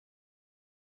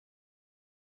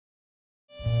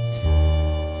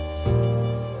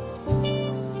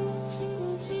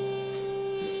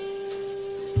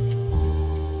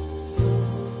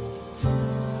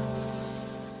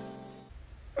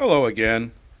Hello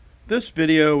again. This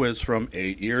video is from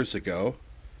 8 years ago.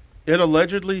 It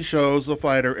allegedly shows a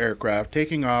fighter aircraft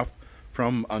taking off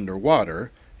from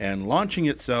underwater and launching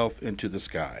itself into the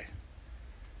sky.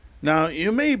 Now,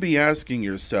 you may be asking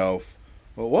yourself,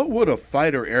 well, what would a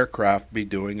fighter aircraft be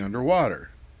doing underwater?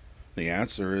 The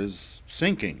answer is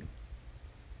sinking,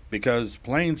 because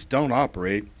planes don't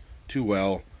operate too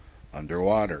well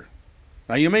underwater.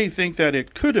 Now, you may think that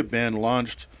it could have been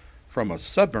launched from a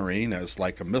submarine as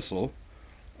like a missile,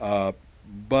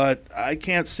 but I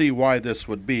can't see why this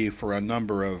would be for a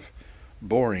number of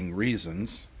boring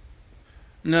reasons.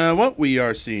 Now, what we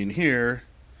are seeing here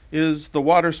is the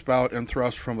water spout and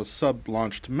thrust from a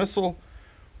sub-launched missile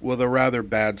with a rather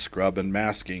bad scrub and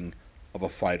masking of a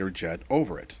fighter jet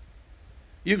over it.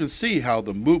 You can see how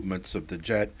the movements of the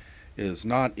jet is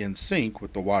not in sync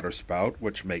with the water spout,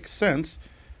 which makes sense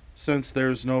since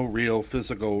there's no real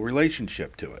physical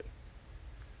relationship to it.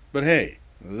 But hey,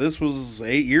 this was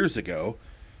 8 years ago,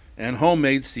 and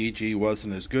homemade CG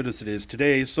wasn't as good as it is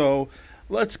today, so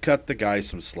let's cut the guy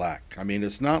some slack. I mean,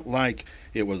 it's not like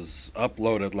it was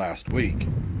uploaded last week,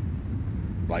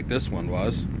 like this one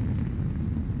was.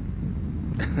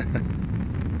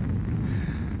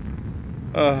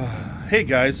 Hey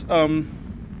guys,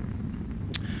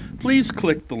 please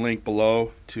click the link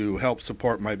below to help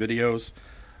support my videos.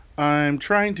 I'm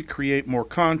trying to create more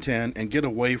content and get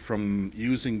away from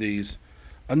using these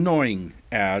annoying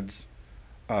ads.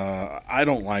 I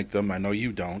don't like them. I know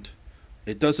you don't.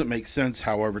 It doesn't make sense,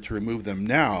 however, to remove them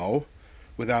now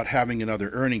without having another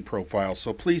earning profile.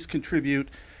 So please contribute.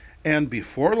 And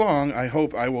before long, I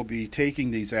hope I will be taking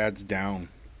these ads down.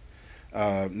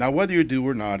 Now, whether you do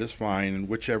or not is fine, and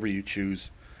whichever you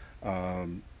choose,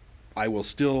 I will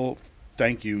still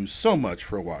thank you so much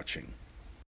for watching.